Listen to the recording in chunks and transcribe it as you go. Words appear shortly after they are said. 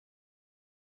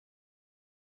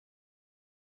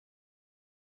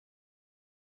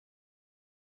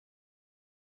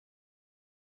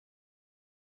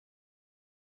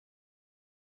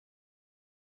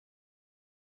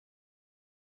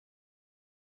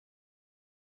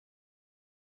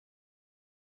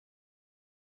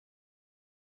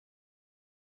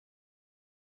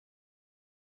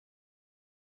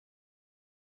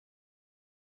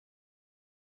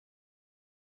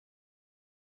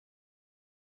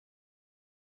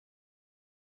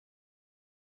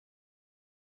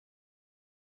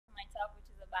talk,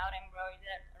 which is about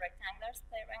embroidered rectangular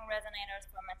split ring resonators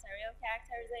for material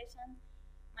characterization.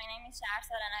 My name is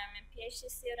Characterisation, and I'm a PhD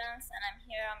student, and I'm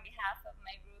here on behalf of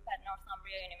my group at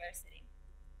Northumbria University.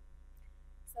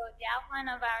 So the outline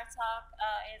of our talk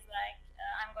is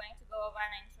I'm going to go over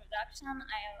an introduction.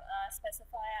 I'll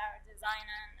specify our design,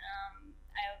 and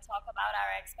I'll talk about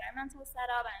our experimental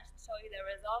setup and show you the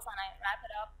results, and I'll wrap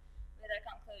it up with a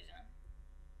conclusion.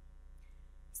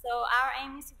 So our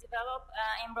aim is to develop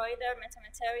embroidered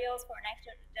metamaterials for next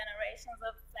generations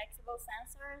of flexible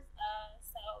sensors.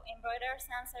 So embroidered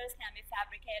sensors can be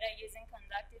fabricated using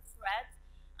conductive threads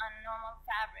on normal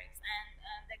fabrics. And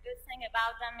the good thing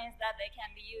about them is that they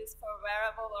can be used for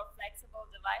wearable or flexible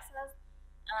devices.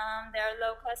 They're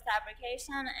low-cost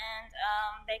fabrication, and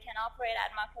they can operate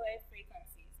at microwave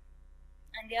frequencies.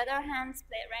 On the other hand,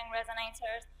 split ring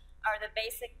resonators are the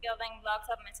basic building blocks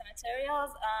of metamaterials,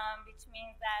 which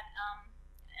means that,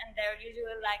 and they're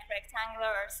usually like rectangular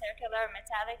or circular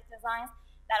metallic designs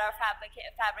that are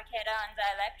fabricated on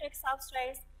dielectric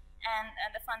substrates, and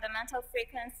the fundamental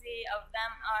frequency of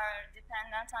them are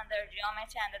dependent on their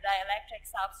geometry and the dielectric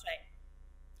substrate.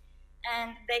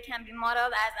 And they can be modeled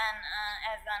as an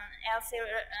LC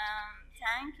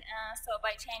tank, so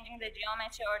by changing the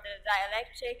geometry or the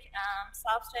dielectric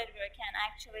substrate, we can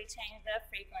actually change the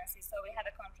frequency, so we have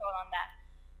a control on that.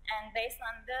 And based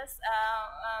on this,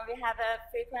 we have a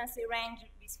frequency range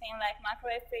between like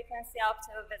microwave frequency up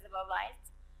to visible light.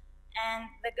 And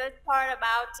the good part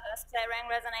about split ring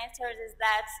resonators is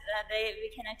that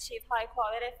we can achieve high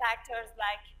quality factors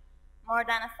like more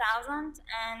than 1,000,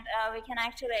 and we can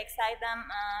actually excite them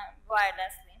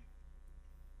wirelessly.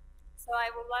 So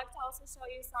I would like to also show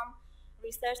you some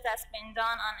research that's been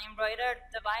done on embroidered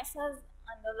devices.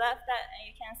 On the left,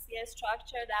 you can see a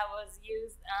structure that was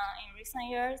used in recent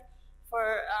years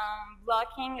for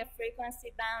blocking a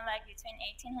frequency band like between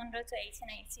 1800 to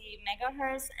 1880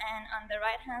 megahertz, and on the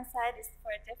right-hand side is for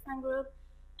a different group.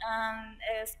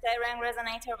 A split ring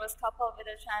resonator was coupled with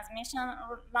a transmission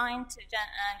line to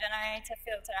generate a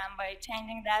filter, and by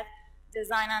changing that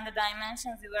design and the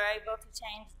dimensions, we were able to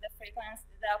change the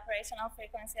frequency, the operational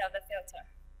frequency of the filter.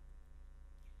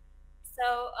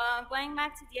 So going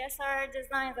back to DSR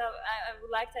designs, I would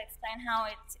like to explain how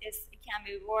it can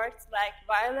be worked like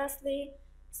wirelessly.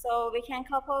 So we can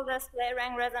couple the split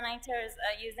ring resonators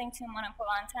using two monopole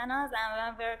antennas, and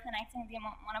when we're connecting the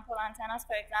monopole antennas,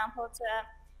 for example, to a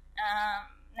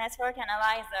network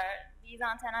analyzer, these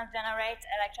antennas generate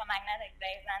electromagnetic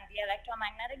waves, and the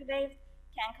electromagnetic waves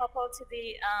can couple to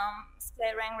the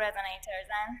split ring resonators,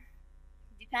 and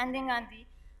depending on the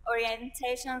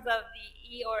orientations of the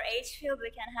E or H field,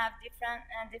 we can have different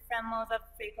modes of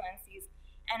frequencies.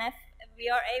 And if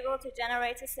we are able to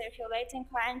generate a circulating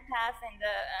current path in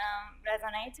the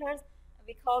resonators,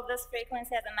 we call this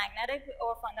frequency as a magnetic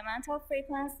or fundamental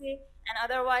frequency, and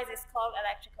otherwise it's called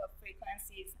electrical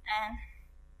frequencies. And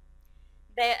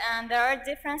there are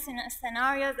different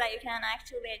scenarios that you can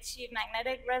actually achieve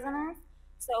magnetic resonance.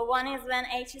 So one is when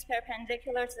H is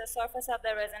perpendicular to the surface of the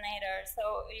resonator,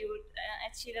 so you would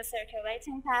achieve a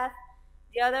circulating path.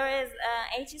 The other is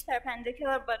H is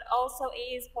perpendicular, but also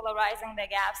E is polarizing the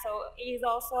gap. So E is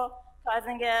also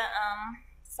causing a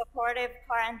supportive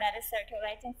current that is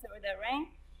circulating through the ring.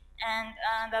 And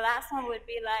the last one would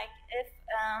be like if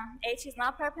H is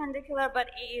not perpendicular,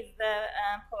 but E is the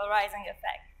polarizing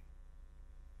effect.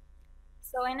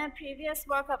 So in a previous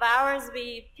work of ours,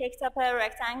 we picked up a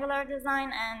rectangular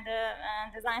design, and the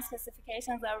design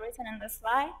specifications are written in the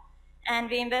slide. And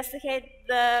we investigate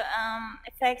the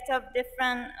effect of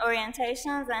different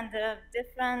orientations and the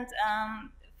different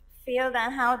field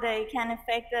and how they can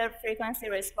affect the frequency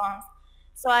response.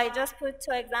 So I just put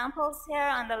two examples here.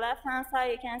 On the left-hand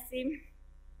side, you can see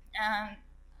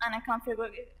on a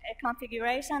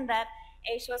configuration that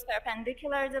H was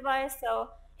perpendicular device, so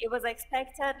it was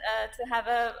expected to have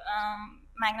a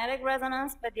magnetic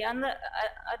resonance, but on the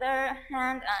other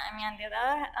hand,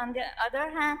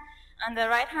 on the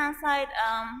right-hand side,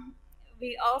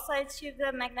 we also achieved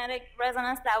the magnetic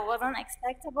resonance that wasn't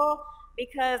expectable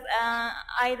because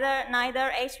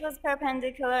neither H was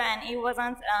perpendicular and E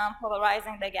wasn't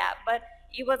polarizing the gap, but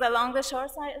it was along the short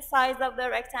sides of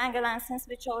the rectangle, and since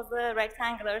we chose the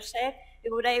rectangular shape, we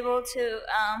were able to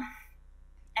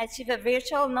achieve a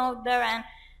virtual node there,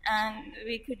 and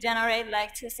we could generate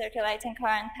like two circulating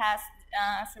current paths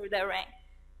through the ring.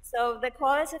 So the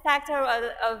quality factor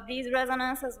of these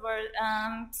resonances were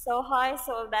so high,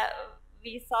 so that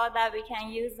we thought that we can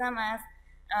use them as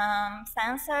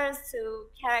sensors to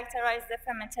characterize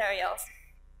different materials.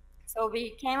 So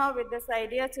we came up with this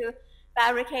idea to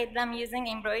fabricate them using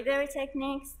embroidery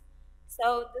techniques.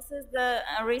 So this is the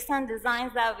recent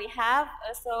designs that we have.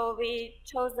 So we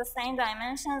chose the same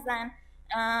dimensions,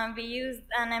 and we used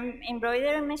an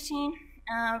embroidery machine.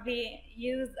 We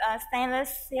used stainless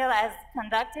steel as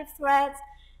conductive threads,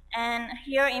 and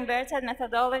here inverted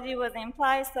methodology was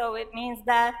implied. So it means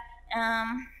that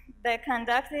the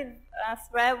conductive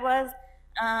thread was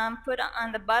put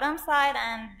on the bottom side,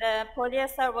 and the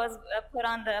polyester was put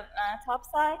on the top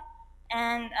side.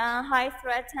 And high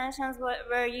thread tensions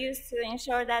were used to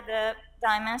ensure that the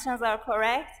dimensions are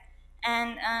correct.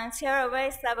 And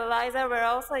tear-away stabilizer were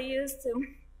also used to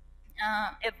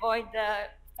avoid the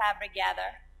fabric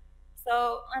gather.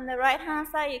 So on the right-hand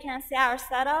side, you can see our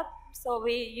setup. So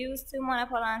we used 2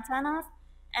 monopole antennas.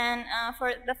 And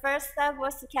for the first step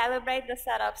was to calibrate the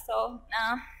setup. So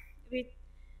we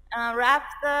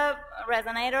wrapped the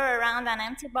resonator around an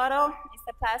empty bottle. It's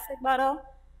a plastic bottle.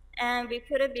 And we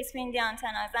put it between the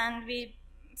antennas. And we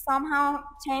somehow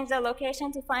changed the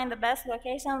location to find the best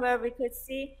location where we could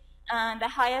see the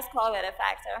highest quality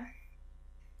factor.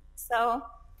 So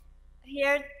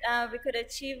here we could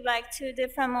achieve like 2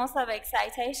 different modes of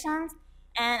excitations.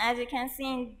 And as you can see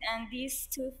in these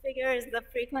 2 figures, the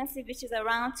frequency, which is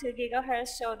around 2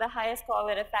 gigahertz, show the highest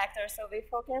quality factor. So we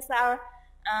focus our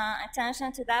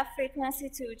attention to that frequency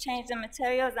to change the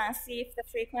materials and see if the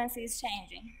frequency is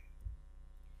changing.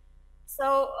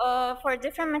 So for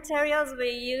different materials,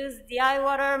 we use DI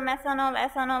water, methanol,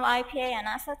 ethanol, IPA, and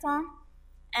acetone.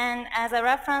 And as a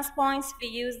reference point, we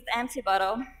used empty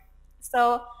bottle.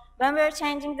 So when we're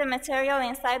changing the material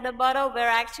inside the bottle,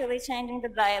 we're actually changing the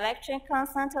dielectric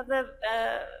constant of the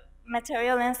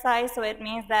material inside. So it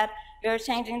means that we're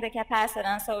changing the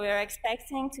capacitance. So we're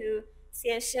expecting to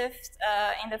see a shift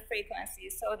in the frequency.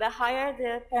 So the higher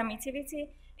the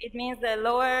permittivity, it means the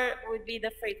lower would be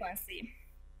the frequency.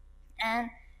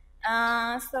 And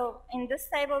so in this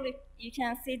table, you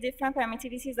can see different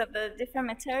permittivities of the different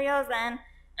materials and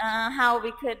how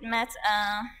we could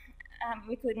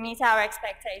meet our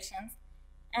expectations.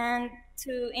 And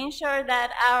to ensure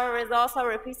that our results are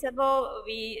repeatable,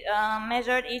 we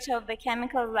measured each of the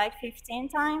chemicals like 15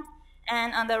 times.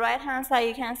 And on the right-hand side,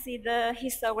 you can see the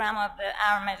histogram of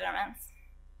our measurements.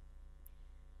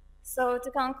 So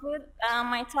to conclude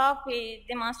my talk, we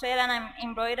demonstrated an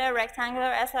embroidered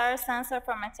rectangular SR sensor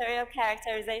for material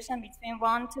characterization between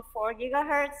 1 to 4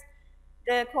 gigahertz.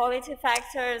 The quality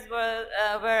factors were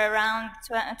around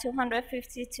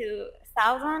 250 to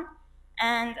 1,000.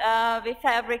 And we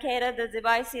fabricated the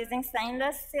device using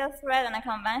stainless steel thread and a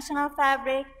conventional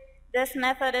fabric. This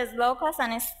method is low cost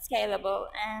and is scalable.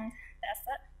 And that's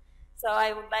it. So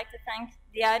I would like to thank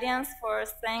the audience for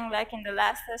staying like in the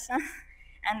last session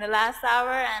and the last hour,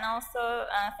 and also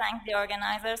thank the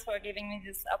organizers for giving me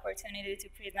this opportunity to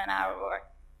present our work.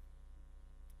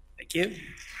 Thank you.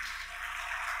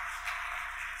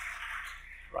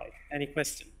 Right, any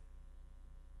question?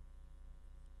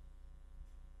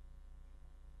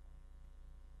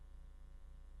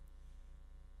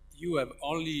 You have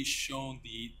only shown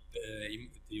the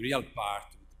real part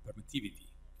of the permittivity,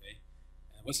 okay?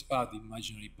 And what's about the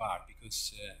imaginary part?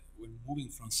 Because when moving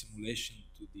from simulation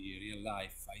to the real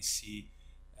life, I see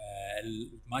a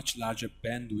much larger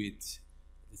bandwidth.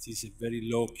 This is a very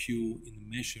low Q in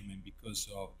the measurement because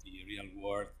of the real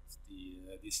world,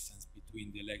 the distance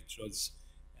between the electrodes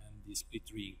and the split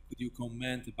ring. Could you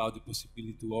comment about the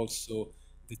possibility to also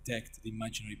detect the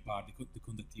imaginary part, the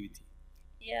conductivity?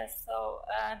 Yes, so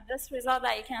this result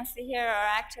that you can see here are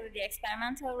actually the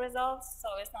experimental results,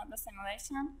 so it's not the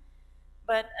simulation.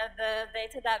 But the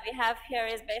data that we have here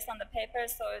is based on the paper,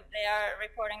 so they are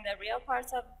recording the real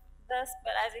parts of this.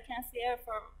 But as you can see here,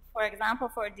 for example,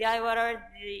 for DI water,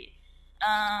 the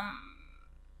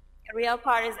real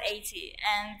part is 80,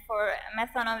 and for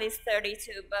methanol is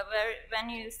 32. But when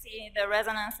you see the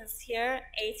resonances here,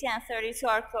 80 and 32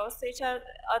 are close to each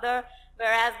other,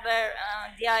 whereas where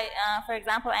DI, for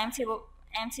example, empty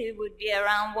would be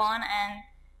around 1, and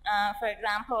for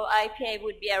example, IPA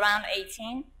would be around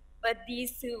 18. But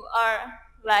these two are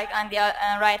like on the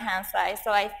right-hand side.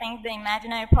 So I think the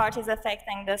imaginary part is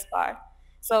affecting this part.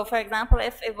 So for example,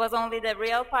 if it was only the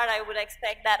real part, I would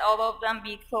expect that all of them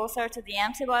be closer to the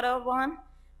empty bottle one.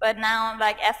 But now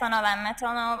like ethanol and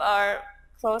methanol are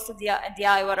close to the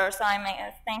DI water. So I'm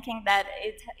thinking that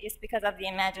it is because of the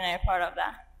imaginary part of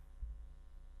that.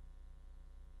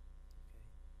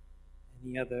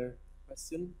 Any other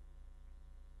question?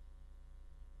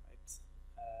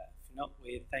 No,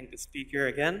 we thank the speaker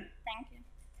again. Thank you.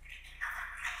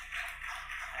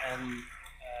 And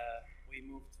we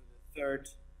move to the third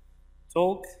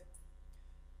talk,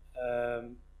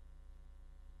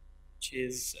 which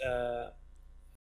is